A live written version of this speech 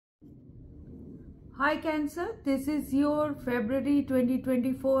Hi Cancer, this is your February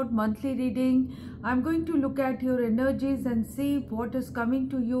 2024 monthly reading. I'm going to look at your energies and see what is coming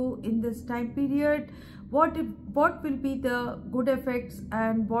to you in this time period. What will be the good effects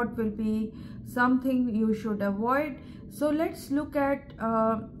and what will be something you should avoid. So let's look at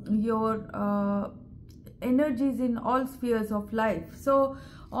your energies in all spheres of life. So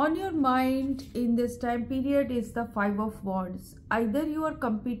on your mind in this time period is the Five of Wands. Either you are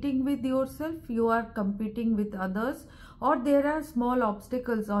competing with yourself, you are competing with others, or there are small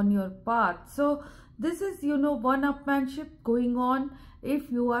obstacles on your path. So this is, one-upmanship going on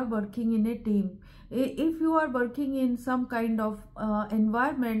if you are working in a team. If you are working in some kind of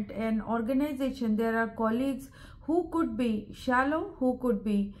environment and organization, there are colleagues who could be shallow, who could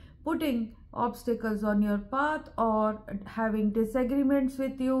be putting obstacles on your path or having disagreements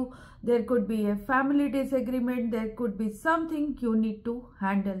with you. There could be a family disagreement, there could be something you need to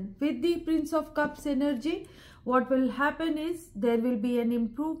handle. With the Prince of Cups energy, what will happen is there will be an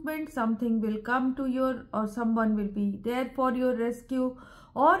improvement, something will come to your, or someone will be there for your rescue,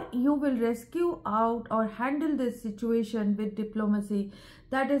 or you will rescue out or handle this situation with diplomacy.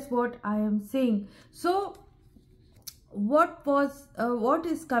 That is what I am saying. So what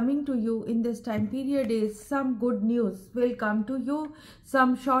is coming to you in this time period is some good news will come to you,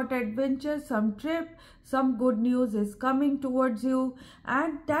 some short adventure, some trip, some good news is coming towards you,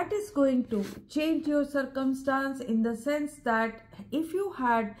 and that is going to change your circumstance in the sense that if you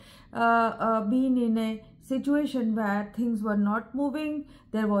had been in a situation where things were not moving,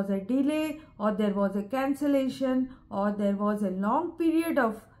 there was a delay or there was a cancellation or there was a long period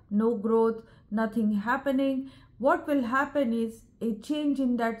of no growth, nothing happening, what will happen is a change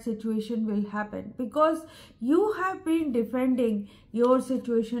in that situation will happen because you have been defending your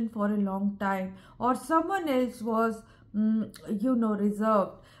situation for a long time, or someone else was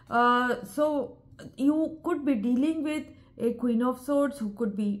reserved. So you could be dealing with a Queen of Swords who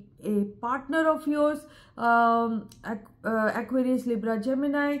could be a partner of yours, Aquarius, Libra,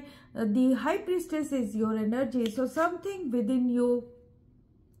 Gemini. The High Priestess is your energy. So something within you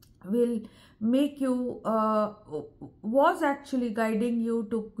will make you was actually guiding you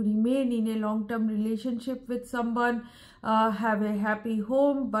to remain in a long-term relationship with someone, have a happy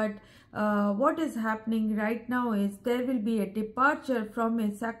home, but what is happening right now is there will be a departure from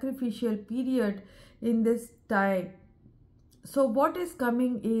a sacrificial period in this time. So what is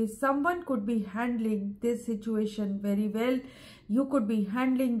coming is someone could be handling this situation very well. You could be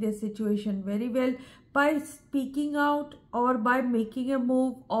handling this situation very well by speaking out or by making a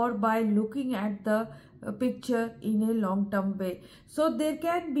move or by looking at the picture in a long-term way. So there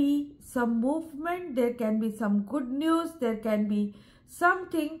can be some movement, there can be some good news, there can be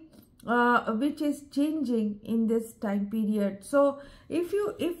something which is changing in this time period. So if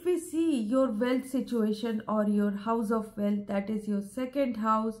we see your wealth situation or your house of wealth, that is your second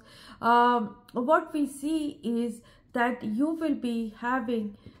house, what we see is that you will be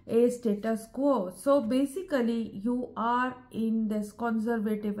having a status quo. So basically you are in this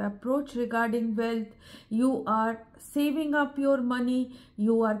conservative approach regarding wealth, you are saving up your money,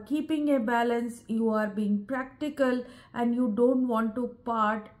 you are keeping a balance, you are being practical, and you don't want to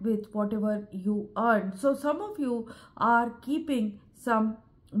part with whatever you earn. So some of you are keeping some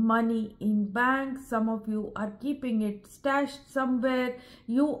money in bank, some of you are keeping it stashed somewhere,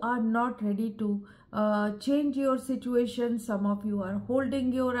 you are not ready to change your situation, some of you are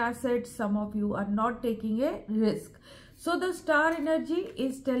holding your assets, some of you are not taking a risk. So the star energy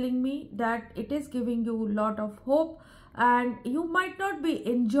is telling me that it is giving you a lot of hope, and you might not be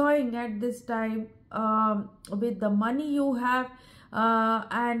enjoying at this time with the money you have,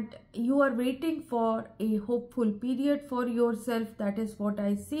 and you are waiting for a hopeful period for yourself. That is what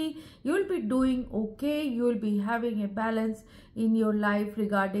I see. You will be doing okay, you will be having a balance in your life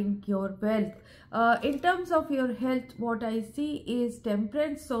regarding your wealth. In terms of your health, what I see is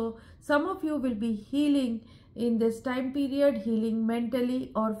temperance. So some of you will be healing in this time period, healing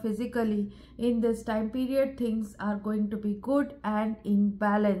mentally or physically. In this time period, things are going to be good and in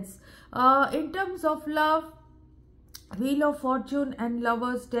balance. In terms of love, Wheel of Fortune and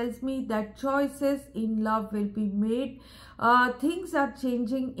Lovers tells me that choices in love will be made. Things are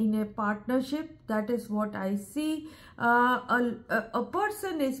changing in a partnership. That is what I see. A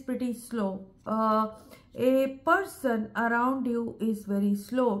person is pretty slow. A person around you is very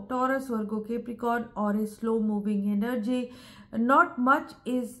slow. Taurus, Virgo, Capricorn, or a slow moving energy. Not much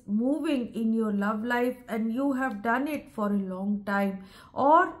is moving in your love life, and you have done it for a long time,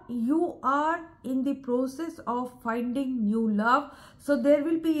 or you are in the process of finding new love. So there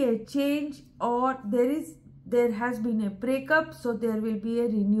will be a change, or there is there has been a breakup, so there will be a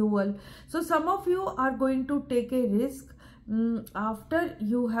renewal. So some of you are going to take a risk. After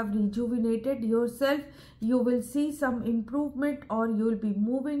you have rejuvenated yourself, you will see some improvement, or you will be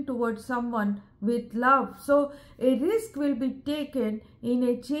moving towards someone with love. So a risk will be taken in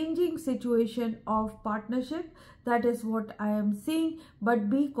a changing situation of partnership. That is what I am seeing. But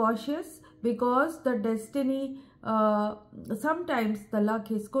be cautious, because the destiny, sometimes the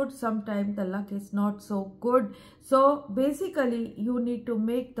luck is good, sometimes the luck is not so good. So basically you need to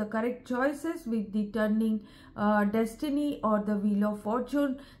make the correct choices with the turning destiny or the wheel of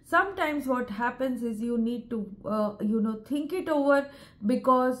fortune. Sometimes what happens is you need to think it over,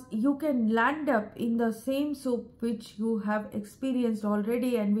 because you can land up in the same soup which you have experienced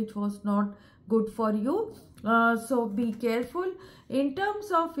already and which was not good for you. So be careful. In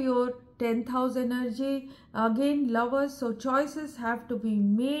terms of your 10th house energy, again lovers, so choices have to be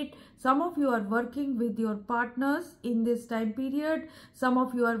made. Some of you are working with your partners in this time period. Some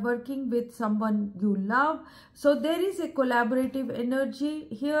of you are working with someone you love. So there is a collaborative energy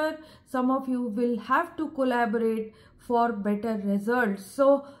here. Some of you will have to collaborate for better results.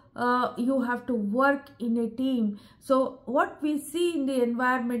 So you have to work in a team. So what we see in the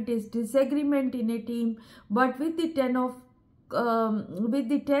environment is disagreement in a team, but with the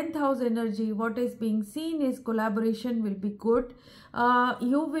 10th house energy, what is being seen is collaboration will be good.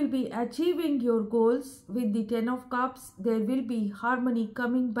 You will be achieving your goals with the 10 of cups. There will be harmony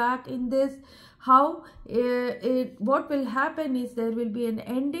coming back in this. How what will happen is there will be an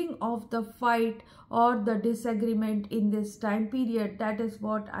ending of the fight or the disagreement in this time period. That is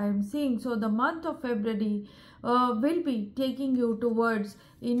what I am seeing. So the month of February will be taking you towards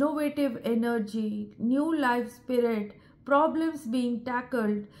innovative energy, new life spirit, problems being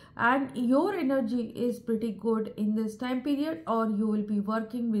tackled, and your energy is pretty good in this time period. Or you will be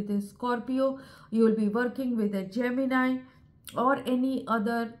working with a Scorpio, you will be working with a Gemini, or any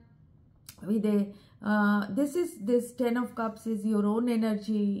other with a this 10 of cups is your own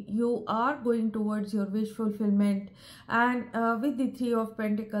energy. You are going towards your wish fulfillment, and with the 3 of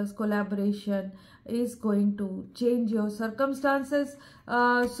pentacles, collaboration is going to change your circumstances.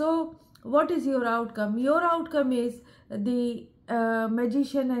 So what is your outcome? Your outcome is the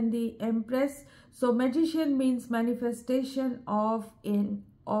magician and the empress. So magician means manifestation of an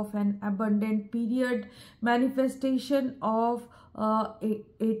abundant period, manifestation of a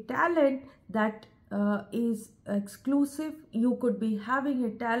talent that is exclusive. You could be having a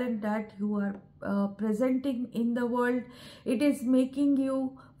talent that you are presenting in the world. It is making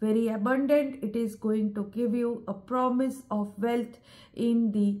you very abundant. It is going to give you a promise of wealth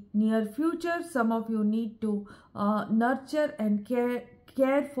in the near future. Some of you need to nurture and care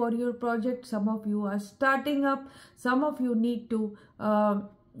for your project. Some of you are starting up. Some of you need to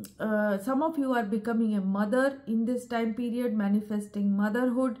some of you are becoming a mother in this time period, manifesting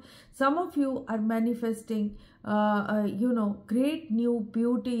motherhood. Some of you are manifesting great new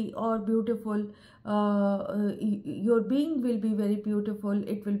beauty or beautiful. Your being will be very beautiful.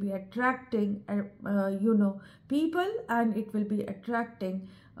 It will be attracting people, and it will be attracting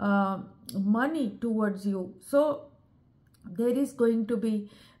money towards you. So there is going to be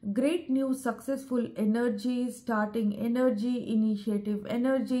great new successful energy, starting energy, initiative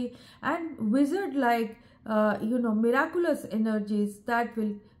energy, and wizard like miraculous energies that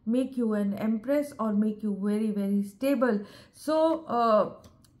will make you an empress or make you very, very stable. So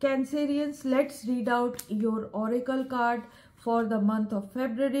Cancerians, let's read out your oracle card for the month of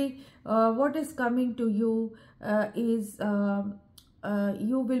February. What is coming to you is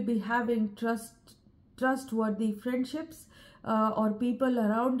you will be having trustworthy friendships or people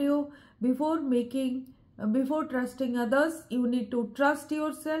around you. Before trusting others, you need to trust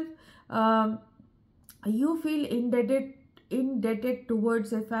yourself. You feel indebted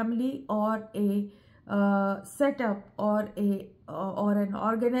towards a family or a setup or an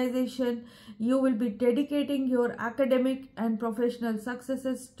organization. You will be dedicating your academic and professional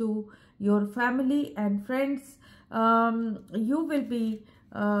successes to your family and friends. You will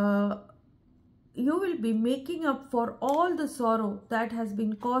be making up for all the sorrow that has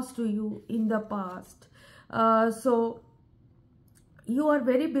been caused to you in the past. So you are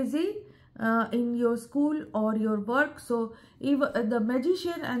very busy in your school or your work. So even the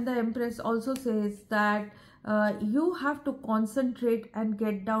magician and the empress also says that you have to concentrate and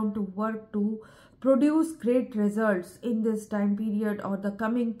get down to work to produce great results in this time period or the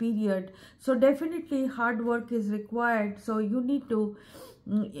coming period. So definitely hard work is required. So you need to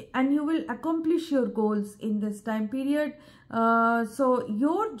and you will accomplish your goals in this time period. So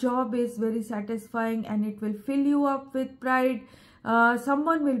your job is very satisfying and it will fill you up with pride.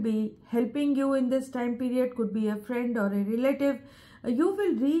 Someone will be helping you in this time period, could be a friend or a relative. You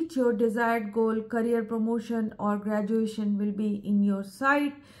will reach your desired goal. Career promotion or graduation will be in your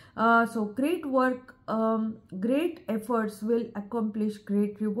sight. So great work, great efforts will accomplish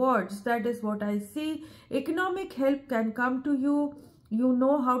great rewards. That is what I see. Economic help can come to you. You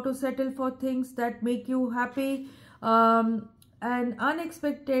know how to settle for things that make you happy. And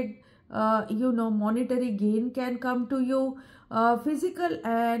unexpected, monetary gain can come to you. Physical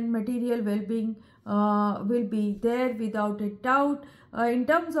and material well-being will be there without a doubt. In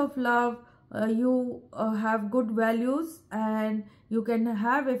terms of love, you have good values, and you can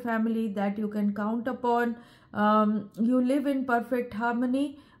have a family that you can count upon. You live in perfect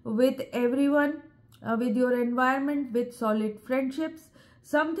harmony with everyone, with your environment, with solid friendships.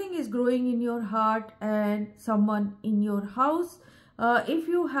 Something is growing in your heart and someone in your house. If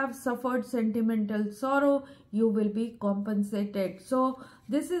you have suffered sentimental sorrow, you will be compensated. So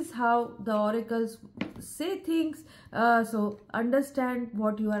this is how the oracles say things. So understand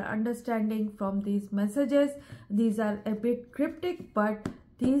what you are understanding from these messages. These are a bit cryptic, but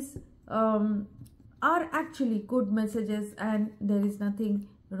these are actually good messages, and there is nothing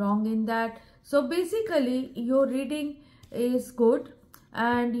wrong in that. So basically your reading is good,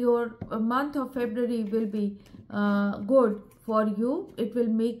 and your month of February will be good for you. It will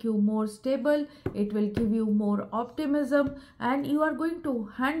make you more stable, it will give you more optimism, and you are going to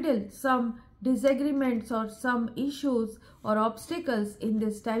handle some disagreements or some issues or obstacles in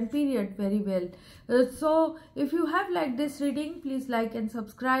this time period very well. So if you have liked this reading, please like and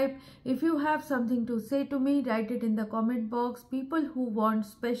subscribe. If you have something to say to me, write it in the comment box. People who want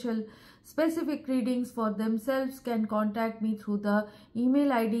specific readings for themselves can contact me through the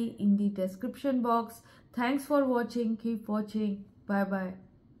email ID in the description box. Thanks for watching. Keep watching. Bye bye.